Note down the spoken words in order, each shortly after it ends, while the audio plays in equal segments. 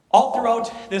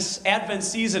throughout this Advent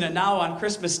season and now on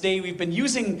Christmas Day, we've been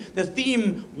using the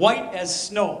theme white as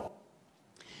snow.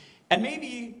 And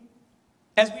maybe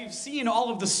as we've seen all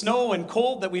of the snow and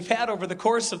cold that we've had over the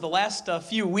course of the last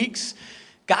few weeks,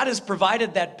 God has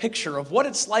provided that picture of what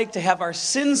it's like to have our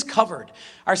sins covered,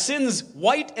 our sins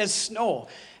white as snow.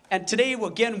 And today,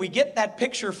 again, we get that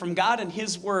picture from God and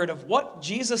His Word of what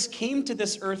Jesus came to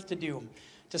this earth to do,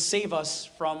 to save us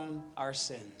from our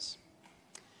sins.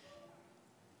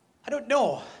 I don't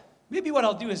know. Maybe what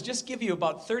I'll do is just give you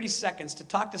about 30 seconds to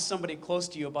talk to somebody close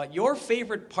to you about your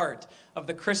favorite part of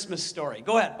the Christmas story.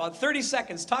 Go ahead, about 30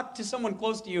 seconds. Talk to someone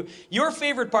close to you. Your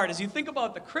favorite part, as you think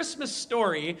about the Christmas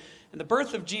story and the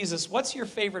birth of Jesus, what's your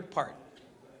favorite part?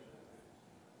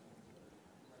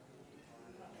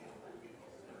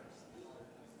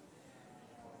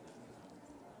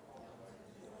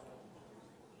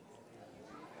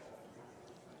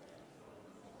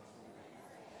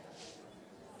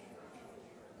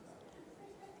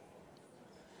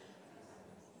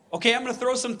 Okay, I'm going to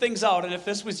throw some things out, and if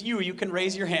this was you, you can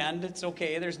raise your hand. It's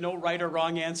okay. There's no right or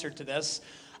wrong answer to this.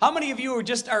 How many of you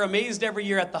are amazed every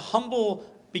year at the humble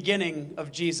beginning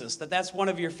of Jesus, that's one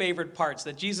of your favorite parts,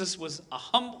 that Jesus was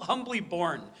humbly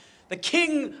born? The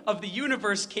King of the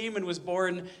universe came and was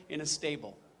born in a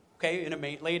stable, okay,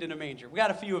 laid in a manger. We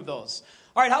got a few of those.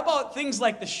 All right, how about things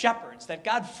like the shepherds, that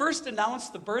God first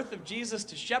announced the birth of Jesus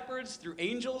to shepherds through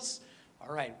angels?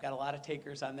 All right, we've got a lot of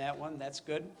takers on that one. That's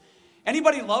good.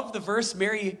 Anybody love the verse,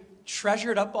 Mary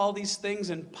treasured up all these things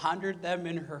and pondered them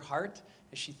in her heart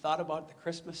as she thought about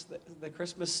the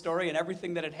Christmas story and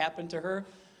everything that had happened to her?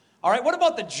 All right, what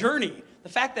about the journey? The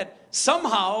fact that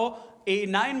somehow a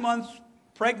 9-month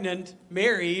pregnant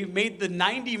Mary made the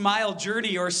 90-mile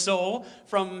journey or so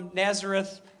from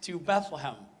Nazareth to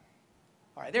Bethlehem.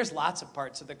 All right, there's lots of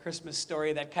parts of the Christmas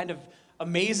story that kind of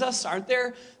amaze us, aren't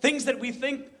there? Things that we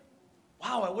think,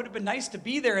 wow, it would have been nice to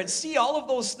be there and see all of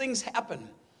those things happen.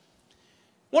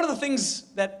 One of the things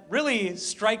that really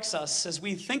strikes us as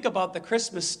we think about the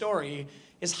Christmas story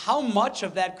is how much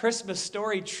of that Christmas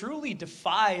story truly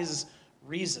defies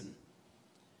reason.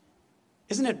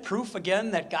 Isn't it proof, again,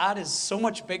 that God is so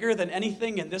much bigger than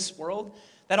anything in this world?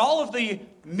 That all of the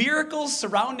miracles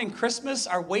surrounding Christmas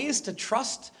are ways to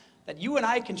trust, that you and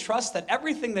I can trust that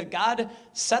everything that God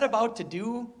set about to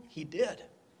do, He did.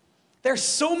 There's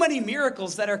so many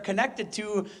miracles that are connected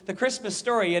to the Christmas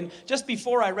story. And just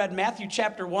before I read Matthew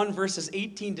chapter 1, verses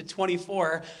 18 to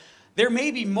 24, there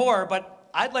may be more, but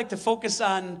I'd like to focus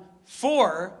on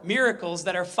 4 miracles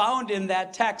that are found in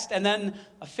that text, and then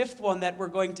a 5th one that we're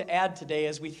going to add today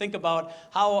as we think about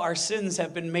how our sins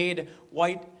have been made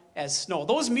white as snow.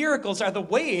 Those miracles are the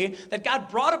way that God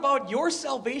brought about your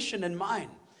salvation and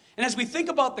mine. And as we think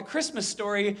about the Christmas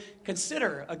story,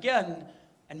 consider again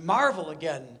and marvel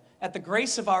again at the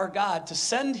grace of our God to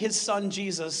send His Son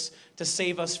Jesus to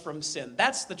save us from sin.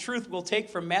 That's the truth we'll take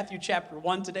from Matthew chapter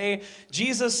 1 today.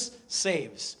 Jesus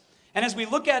saves. And as we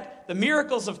look at the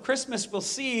miracles of Christmas, we'll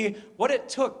see what it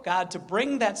took God to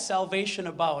bring that salvation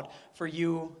about for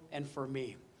you and for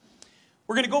me.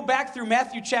 We're going to go back through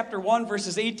Matthew chapter 1,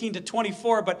 verses 18 to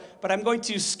 24, but I'm going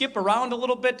to skip around a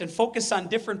little bit and focus on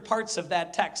different parts of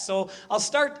that text. So I'll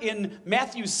start in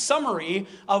Matthew's summary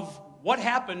of what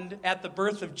happened at the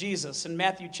birth of Jesus in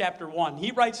Matthew chapter 1. He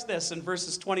writes this in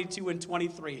verses 22 and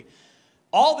 23.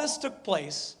 All this took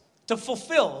place to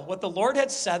fulfill what the Lord had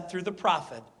said through the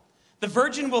prophet. The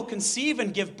virgin will conceive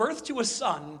and give birth to a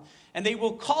son, and they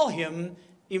will call him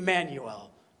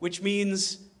Emmanuel, which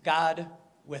means God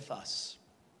with us.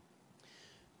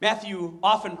 Matthew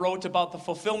often wrote about the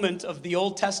fulfillment of the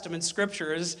Old Testament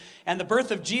scriptures, and the birth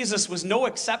of Jesus was no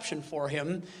exception for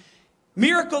him.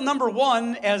 Miracle number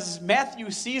 1, as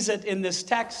Matthew sees it in this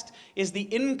text, is the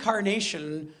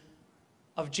incarnation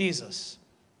of Jesus.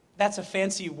 That's a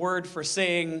fancy word for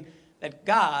saying that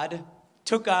God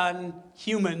took on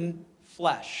human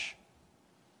flesh.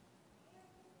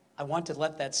 I want to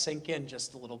let that sink in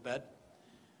just a little bit,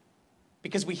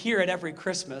 because we hear it every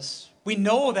Christmas. We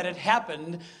know that it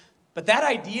happened, but that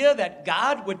idea that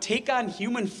God would take on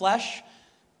human flesh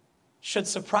should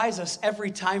surprise us every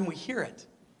time we hear it.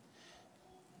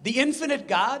 The infinite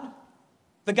God,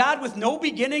 the God with no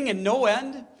beginning and no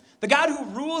end, the God who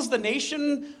rules the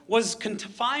nation, was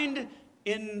confined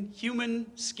in human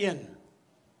skin.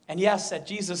 And yes, at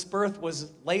Jesus' birth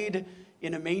was laid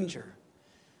in a manger.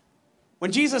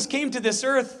 When Jesus came to this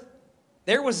earth,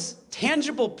 there was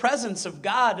tangible presence of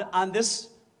God on this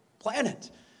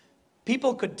planet.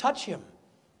 People could touch him.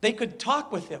 They could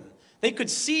talk with him. They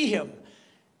could see him.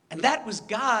 And that was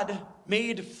God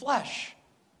made flesh.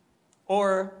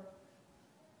 Or,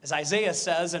 as Isaiah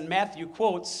says and Matthew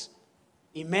quotes,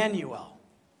 Emmanuel.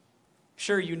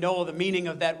 Sure, you know the meaning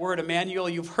of that word, Emmanuel.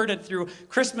 You've heard it through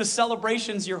Christmas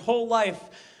celebrations your whole life.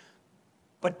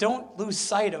 But don't lose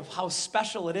sight of how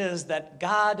special it is that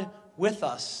God with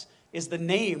us is the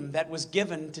name that was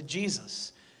given to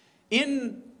Jesus.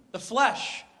 In the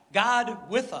flesh, God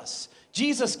with us.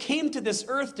 Jesus came to this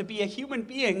earth to be a human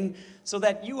being so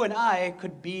that you and I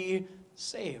could be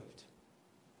saved.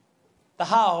 The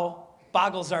how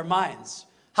boggles our minds.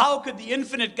 How could the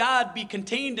infinite God be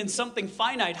contained in something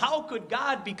finite? How could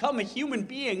God become a human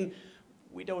being?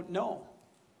 We don't know.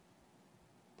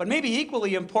 But maybe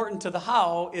equally important to the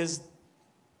how is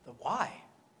the why.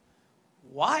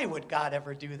 Why would God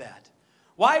ever do that?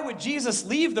 Why would Jesus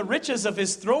leave the riches of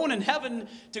his throne in heaven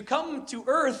to come to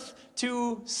earth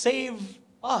to save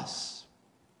us?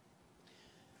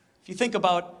 If you think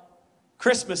about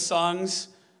Christmas songs,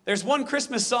 there's one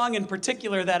Christmas song in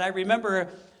particular that I remember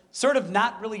sort of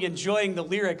not really enjoying the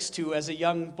lyrics to as a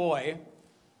young boy.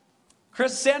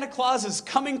 Santa Claus is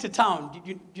coming to town.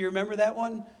 Do you remember that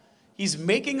one? He's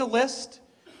making a list,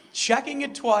 checking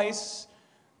it twice,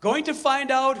 going to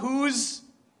find out who's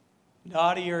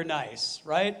naughty or nice,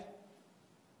 right?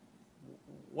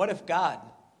 What if God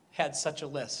had such a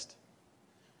list?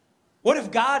 What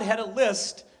if God had a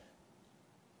list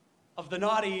of the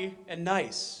naughty and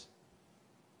nice?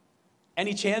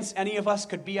 Any chance any of us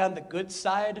could be on the good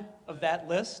side of that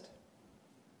list?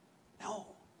 No.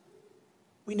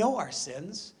 We know our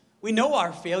sins. We know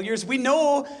our failures. We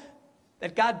know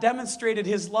that God demonstrated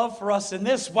his love for us in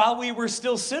this: while we were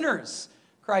still sinners,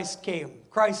 Christ came.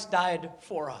 Christ died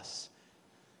for us.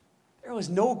 There was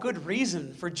no good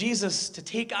reason for Jesus to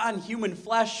take on human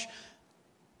flesh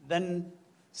than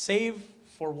save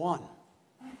for one.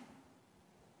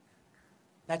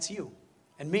 That's you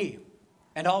and me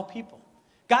and all people.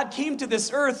 God came to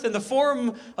this earth in the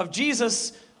form of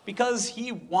Jesus because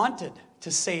he wanted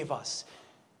to save us.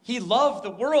 He loved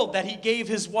the world that he gave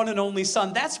his one and only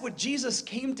Son. That's what Jesus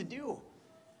came to do.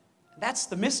 That's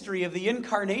the mystery of the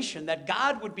incarnation, that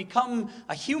God would become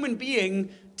a human being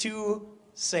to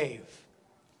save.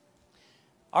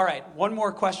 All right, one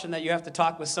more question that you have to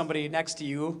talk with somebody next to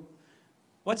you.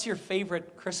 What's your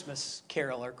favorite Christmas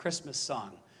carol or Christmas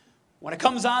song? When it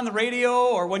comes on the radio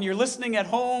or when you're listening at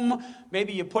home,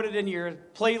 maybe you put it in your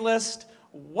playlist.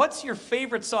 What's your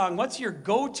favorite song? What's your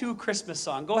go-to Christmas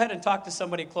song? Go ahead and talk to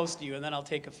somebody close to you, and then I'll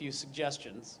take a few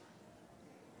suggestions.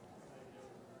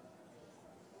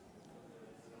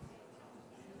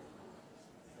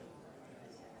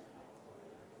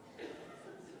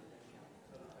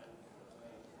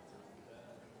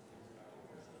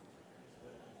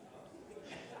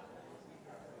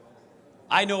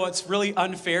 I know it's really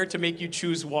unfair to make you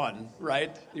choose one,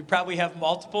 right? You probably have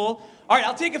multiple. All right,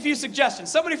 I'll take a few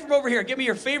suggestions. Somebody from over here, give me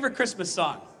your favorite Christmas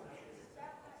song.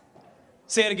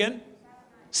 Say it again.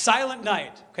 Silent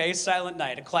Night. Okay, Silent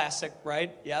Night, a classic,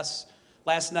 right? Yes.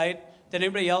 Last night, did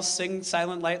anybody else sing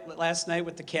Silent Night last night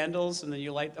with the candles and then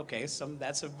you light? Okay,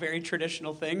 that's a very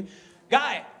traditional thing.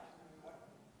 Guy.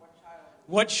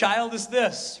 What child is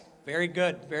this? Very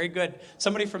good, very good.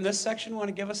 Somebody from this section want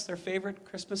to give us their favorite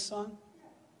Christmas song?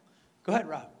 Go ahead,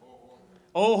 Rob.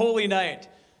 Oh, Holy Night.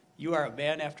 You are a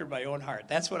man after my own heart.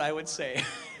 That's what I would say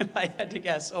if I had to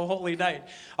guess. Oh, Holy Night.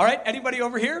 All right, anybody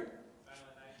over here?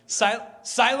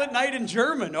 Silent Night in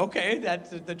German. Okay,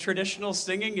 that's the traditional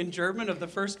singing in German of the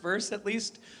first verse, at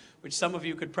least, which some of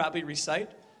you could probably recite.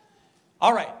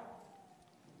 All right.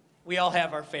 We all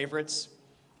have our favorites.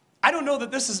 I don't know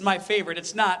that this is my favorite.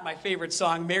 It's not my favorite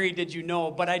song, Mary Did You Know,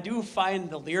 but I do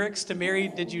find the lyrics to Mary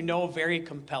Did You Know very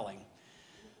compelling.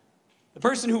 The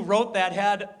person who wrote that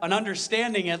had an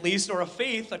understanding, at least, or a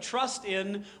faith, a trust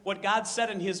in what God said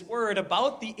in his word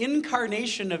about the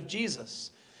incarnation of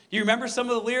Jesus. Do you remember some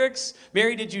of the lyrics?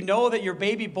 Mary, did you know that your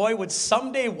baby boy would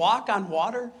someday walk on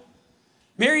water?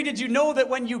 Mary, did you know that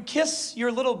when you kiss your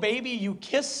little baby, you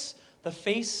kiss the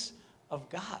face of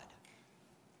God?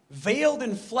 Veiled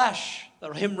in flesh,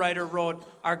 the hymn writer wrote,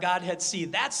 our Godhead see.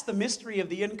 That's the mystery of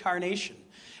the incarnation.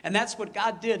 And that's what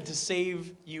God did to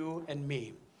save you and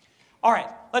me. All right,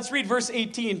 let's read verse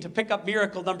 18 to pick up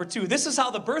miracle number 2. This is how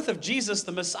the birth of Jesus,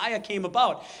 the Messiah, came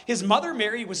about. His mother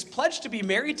Mary was pledged to be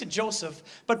married to Joseph,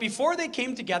 but before they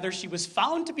came together, she was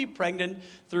found to be pregnant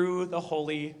through the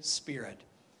Holy Spirit.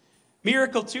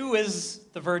 Miracle 2 is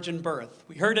the virgin birth.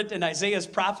 We heard it in Isaiah's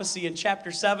prophecy in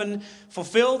chapter 7,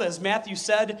 fulfilled, as Matthew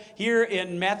said, here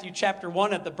in Matthew chapter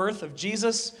 1 at the birth of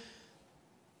Jesus.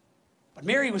 But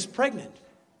Mary was pregnant,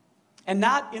 and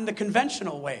not in the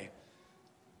conventional way.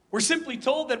 We're simply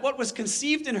told that what was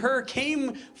conceived in her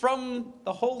came from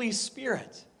the Holy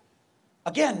Spirit.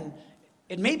 Again,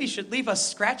 it maybe should leave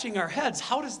us scratching our heads.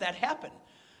 How does that happen?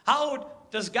 How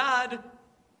does God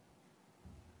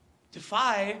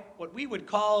defy what we would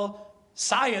call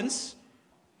science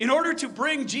in order to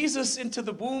bring Jesus into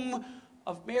the womb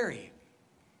of Mary?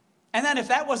 And then if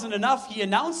that wasn't enough, he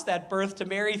announced that birth to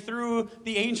Mary through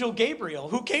the angel Gabriel,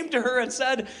 who came to her and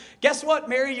said, guess what,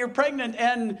 Mary, you're pregnant,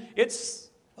 and it's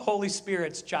the Holy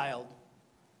Spirit's child.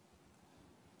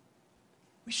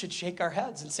 We should shake our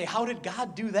heads and say, how did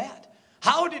God do that?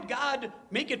 How did God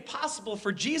make it possible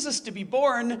for Jesus to be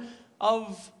born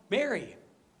of Mary?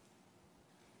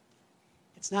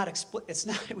 We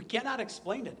cannot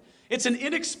explain it. It's an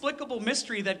inexplicable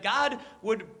mystery that God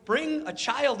would bring a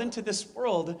child into this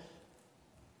world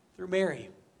through Mary.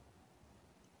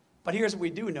 But here's what we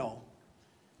do know.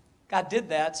 God did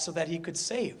that so that he could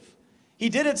save. He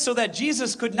did it so that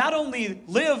Jesus could not only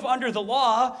live under the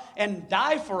law and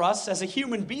die for us as a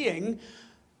human being,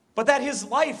 but that his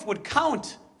life would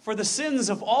count for the sins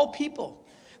of all people.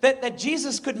 That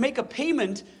Jesus could make a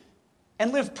payment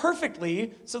and live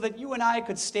perfectly so that you and I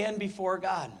could stand before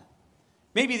God.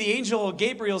 Maybe the angel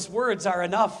Gabriel's words are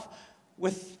enough.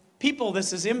 With people,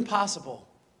 this is impossible,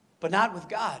 but not with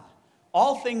God.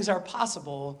 All things are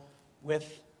possible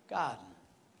with God.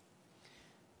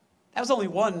 That was only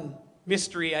one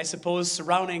mystery, I suppose,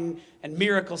 surrounding and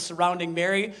miracle surrounding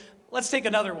Mary. Let's take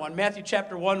another one, Matthew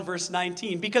chapter 1, verse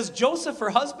 19. Because Joseph, her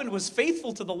husband, was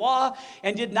faithful to the law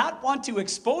and did not want to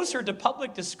expose her to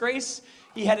public disgrace,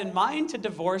 he had in mind to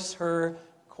divorce her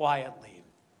quietly.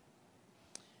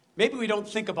 Maybe we don't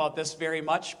think about this very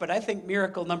much, but I think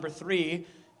miracle number 3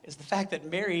 is the fact that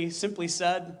Mary simply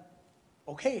said,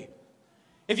 okay.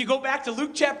 If you go back to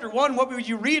Luke chapter 1, what would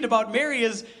you read about Mary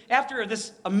is after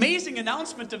this amazing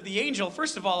announcement of the angel,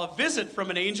 first of all, a visit from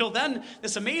an angel, then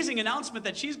this amazing announcement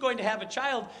that she's going to have a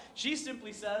child, she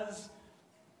simply says,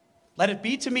 let it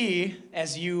be to me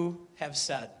as you have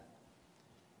said.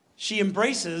 She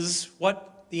embraces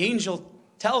what the angel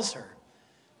tells her.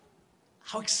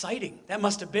 How exciting that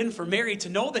must have been for Mary to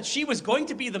know that she was going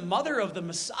to be the mother of the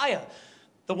Messiah,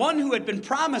 the one who had been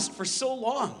promised for so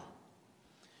long.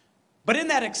 But in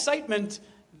that excitement,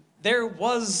 there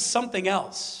was something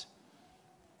else.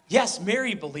 Yes,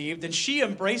 Mary believed and she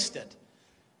embraced it.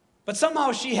 But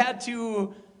somehow she had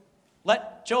to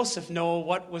let Joseph know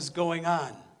what was going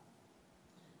on.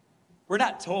 We're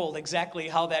not told exactly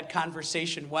how that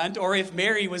conversation went or if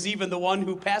Mary was even the one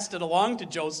who passed it along to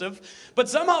Joseph. But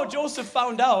somehow Joseph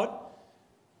found out.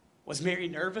 Was Mary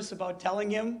nervous about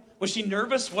telling him? Was she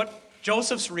nervous what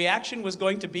Joseph's reaction was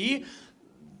going to be?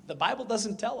 The Bible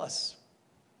doesn't tell us.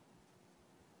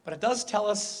 But it does tell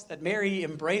us that Mary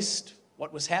embraced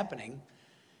what was happening.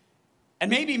 And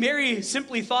maybe Mary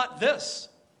simply thought this: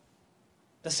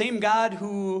 the same God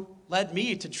who led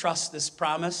me to trust this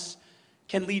promise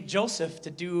can lead Joseph to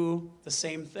do the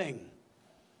same thing.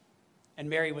 And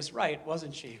Mary was right,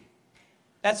 wasn't she?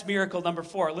 That's miracle number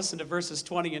 4. Listen to verses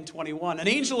 20 and 21. An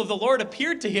angel of the Lord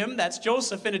appeared to him, that's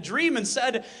Joseph, in a dream and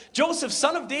said, Joseph,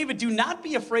 son of David, do not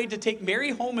be afraid to take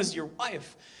Mary home as your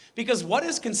wife, because what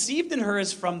is conceived in her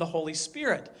is from the Holy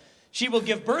Spirit. She will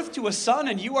give birth to a son,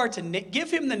 and you are to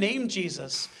give him the name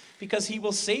Jesus, because he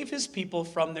will save his people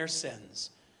from their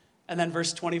sins. And then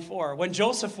verse 24. When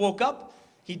Joseph woke up,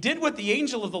 he did what the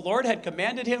angel of the Lord had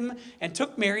commanded him and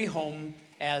took Mary home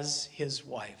as his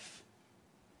wife.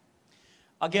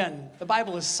 Again, the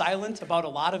Bible is silent about a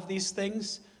lot of these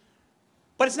things,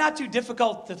 but it's not too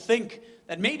difficult to think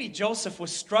that maybe Joseph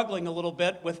was struggling a little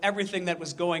bit with everything that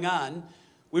was going on.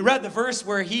 We read the verse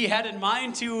where he had in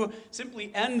mind to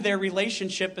simply end their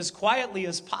relationship as quietly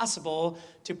as possible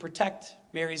to protect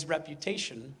Mary's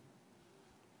reputation.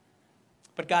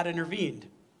 But God intervened.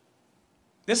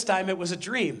 This time it was a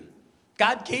dream.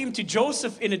 God came to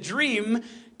Joseph in a dream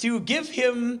to give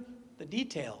him the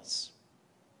details.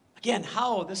 Again,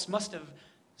 how this must have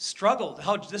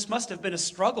been a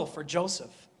struggle for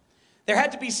Joseph. There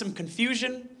had to be some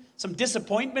confusion, some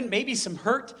disappointment, maybe some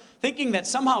hurt, thinking that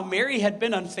somehow Mary had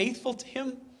been unfaithful to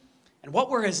him. And what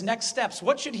were his next steps?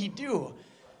 What should he do?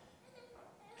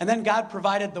 And then God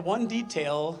provided the one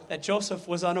detail that Joseph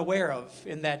was unaware of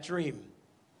in that dream.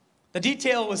 The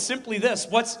detail was simply this: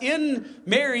 what's in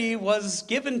Mary was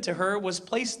given to her, was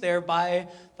placed there by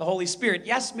the Holy Spirit.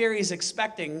 Yes, Mary is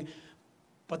expecting,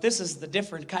 but this is the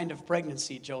different kind of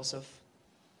pregnancy, Joseph.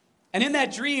 And in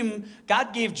that dream,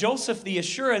 God gave Joseph the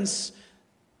assurance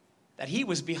that he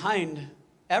was behind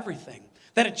everything,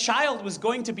 that a child was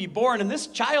going to be born, and this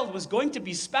child was going to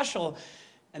be special.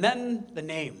 And then the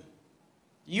name.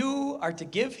 You are to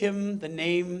give him the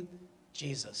name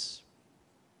Jesus.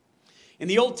 In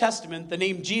the Old Testament, the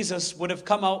name Jesus would have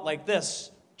come out like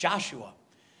this: Joshua.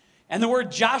 And the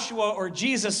word Joshua or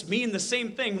Jesus mean the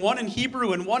same thing, one in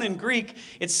Hebrew and one in Greek.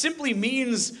 It simply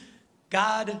means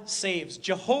God saves.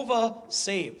 Jehovah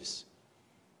saves.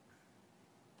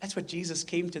 That's what Jesus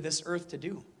came to this earth to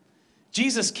do.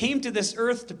 Jesus came to this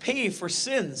earth to pay for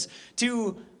sins,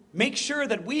 to make sure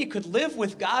that we could live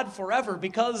with God forever,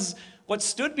 because what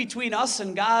stood between us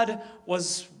and God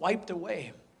was wiped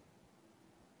away.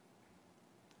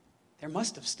 There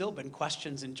must have still been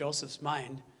questions in Joseph's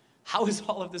mind. How is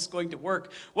all of this going to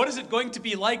work? What is it going to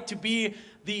be like to be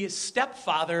the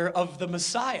stepfather of the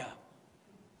Messiah?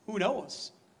 Who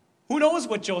knows? Who knows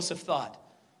what Joseph thought?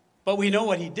 But we know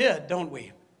what he did, don't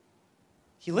we?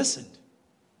 He listened.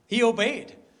 He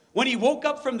obeyed. When he woke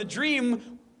up from the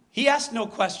dream, he asked no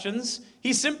questions.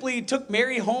 He simply took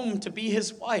Mary home to be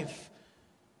his wife.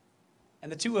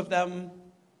 And the two of them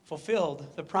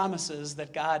fulfilled the promises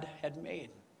that God had made.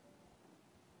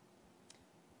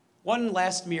 One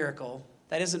last miracle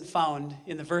that isn't found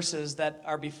in the verses that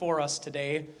are before us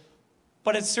today,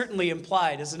 but it's certainly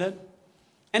implied, isn't it?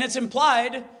 And it's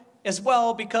implied as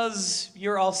well because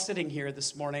you're all sitting here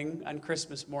this morning on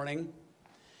Christmas morning.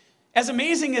 As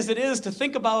amazing as it is to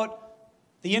think about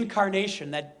the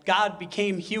incarnation, that God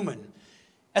became human,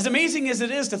 as amazing as it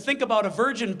is to think about a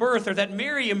virgin birth or that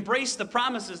Mary embraced the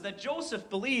promises that Joseph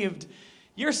believed,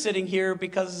 you're sitting here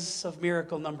because of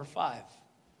miracle number 5.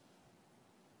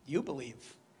 You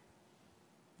believe.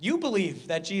 You believe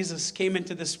that Jesus came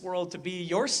into this world to be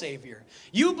your Savior.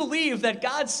 You believe that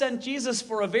God sent Jesus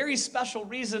for a very special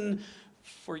reason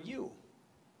for you.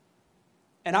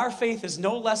 And our faith is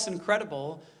no less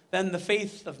incredible than the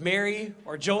faith of Mary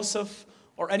or Joseph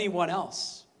or anyone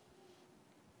else.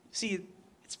 See,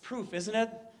 it's proof, isn't it,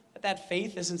 that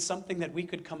faith isn't something that we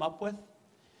could come up with?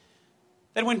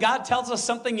 That when God tells us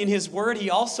something in His Word, He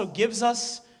also gives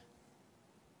us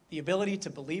the ability to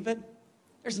believe it.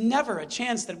 There's never a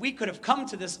chance that we could have come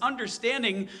to this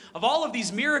understanding of all of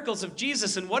these miracles of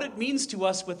Jesus and what it means to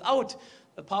us without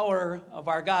the power of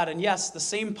our God. And yes, the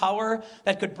same power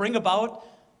that could bring about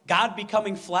God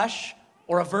becoming flesh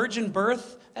or a virgin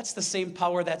birth, that's the same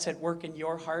power that's at work in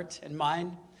your heart and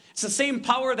mine. It's the same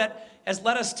power that has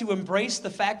led us to embrace the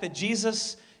fact that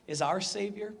Jesus is our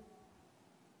Savior.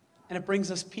 And it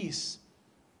brings us peace.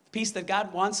 The peace that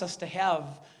God wants us to have,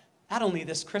 not only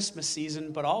this Christmas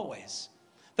season, but always.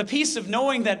 The peace of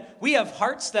knowing that we have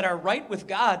hearts that are right with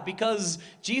God because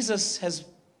Jesus has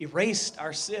erased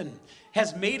our sin,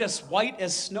 has made us white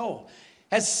as snow,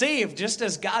 has saved just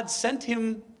as God sent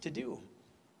Him to do.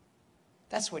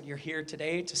 That's what you're here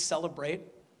today to celebrate.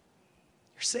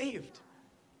 You're saved.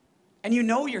 And you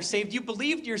know you're saved. You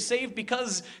believed you're saved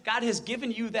because God has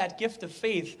given you that gift of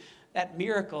faith, that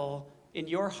miracle in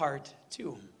your heart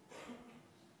too.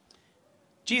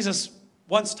 Jesus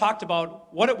once talked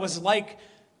about what it was like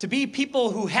to be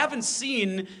people who haven't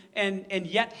seen and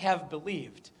yet have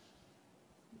believed.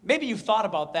 Maybe you've thought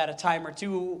about that a time or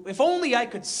two. If only I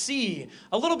could see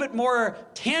a little bit more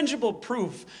tangible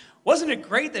proof. Wasn't it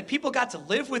great that people got to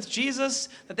live with Jesus,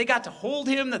 that they got to hold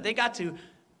Him, that they got to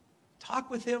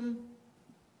talk with Him?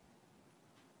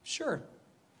 Sure.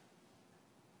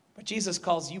 But Jesus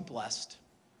calls you blessed.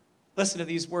 Listen to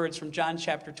these words from John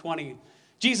chapter 20.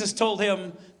 Jesus told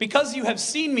him, "Because you have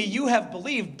seen me, you have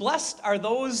believed. Blessed are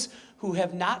those who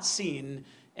have not seen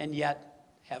and yet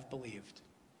have believed."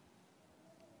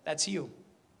 That's you.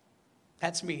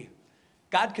 That's me.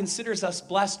 God considers us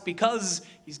blessed because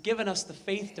He's given us the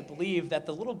faith to believe that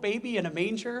the little baby in a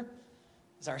manger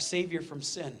is our Savior from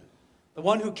sin. The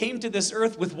one who came to this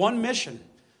earth with one mission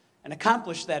and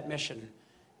accomplished that mission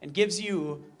and gives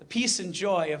you the peace and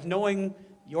joy of knowing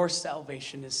your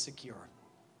salvation is secure.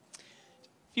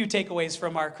 A few takeaways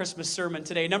from our Christmas sermon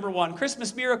today. Number 1,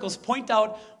 Christmas miracles point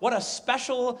out what a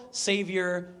special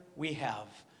Savior we have.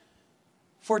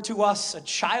 For to us a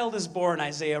child is born,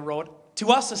 Isaiah wrote. To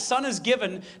us a son is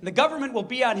given, and the government will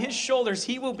be on His shoulders.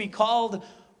 He will be called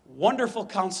Wonderful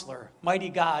Counselor, Mighty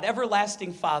God,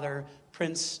 Everlasting Father,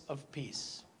 Prince of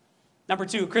Peace. Number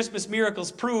 2, Christmas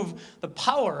miracles prove the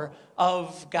power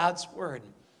of God's Word.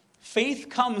 Faith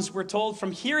comes, we're told,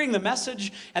 from hearing the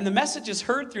message, and the message is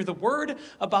heard through the Word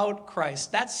about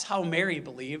Christ. That's how Mary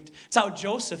believed. It's how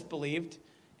Joseph believed,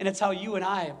 and it's how you and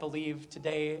I believe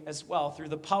today as well, through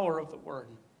the power of the Word.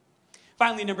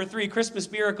 Finally, number 3,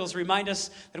 Christmas miracles remind us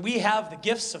that we have the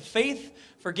gifts of faith,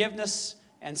 forgiveness,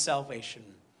 and salvation.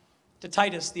 To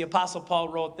Titus, the Apostle Paul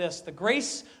wrote this: "The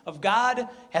grace of God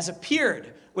has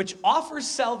appeared, which offers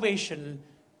salvation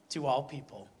to all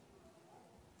people."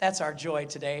 That's our joy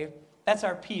today. That's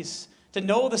our peace, to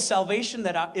know the salvation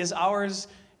that is ours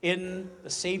in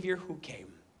the Savior who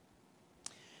came.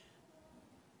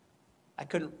 I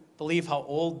couldn't believe how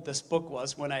old this book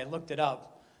was when I looked it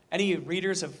up. Any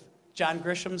readers of John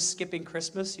Grisham's Skipping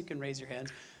Christmas? You can raise your hands.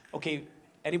 Okay,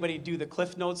 anybody do the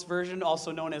Cliff Notes version,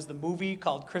 also known as the movie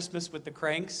called Christmas with the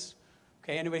Cranks?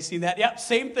 Okay, anybody seen that? Yep,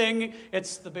 same thing.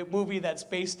 It's the movie that's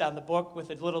based on the book with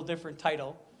a little different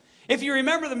title. If you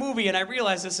remember the movie, and I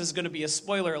realize this is going to be a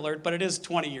spoiler alert, but it is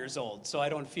 20 years old, so I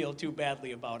don't feel too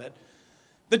badly about it.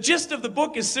 The gist of the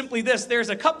book is simply this. There's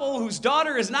a couple whose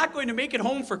daughter is not going to make it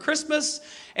home for Christmas,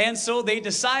 and so they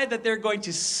decide that they're going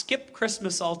to skip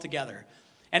Christmas altogether.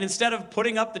 And instead of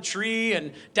putting up the tree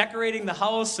and decorating the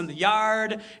house and the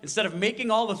yard, instead of making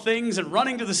all the things and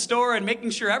running to the store and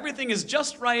making sure everything is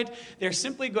just right, they're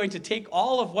simply going to take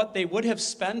all of what they would have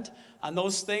spent on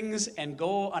those things and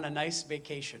go on a nice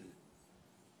vacation.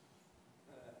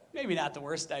 Maybe not the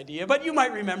worst idea, but you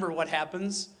might remember what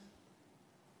happens.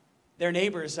 Their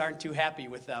neighbors aren't too happy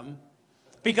with them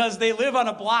because they live on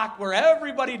a block where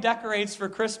everybody decorates for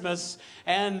Christmas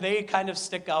and they kind of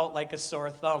stick out like a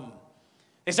sore thumb.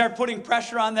 They start putting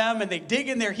pressure on them, and they dig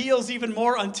in their heels even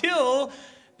more until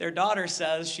their daughter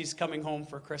says she's coming home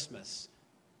for Christmas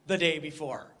the day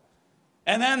before.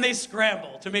 And then they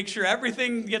scramble to make sure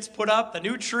everything gets put up, the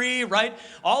new tree, right?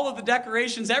 All of the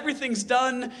decorations, everything's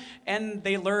done, and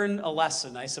they learn a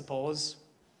lesson, I suppose.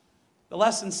 The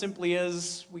lesson simply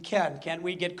is can't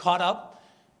we get caught up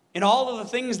in all of the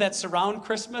things that surround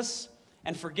Christmas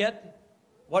and forget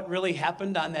what really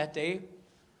happened on that day?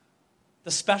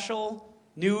 The special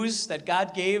news that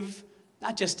God gave,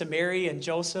 not just to Mary and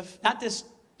Joseph, not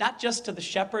just to the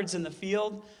shepherds in the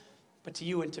field, but to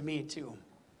you and to me too.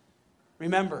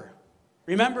 Remember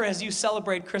as you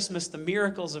celebrate Christmas, the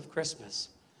miracles of Christmas,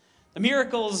 the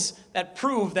miracles that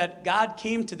prove that God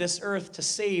came to this earth to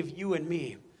save you and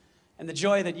me, and the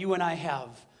joy that you and I have,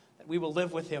 that we will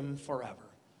live with him forever.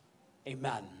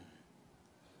 Amen.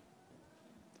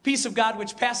 The peace of God,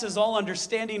 which passes all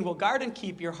understanding, will guard and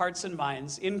keep your hearts and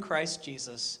minds in Christ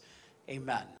Jesus.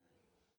 Amen.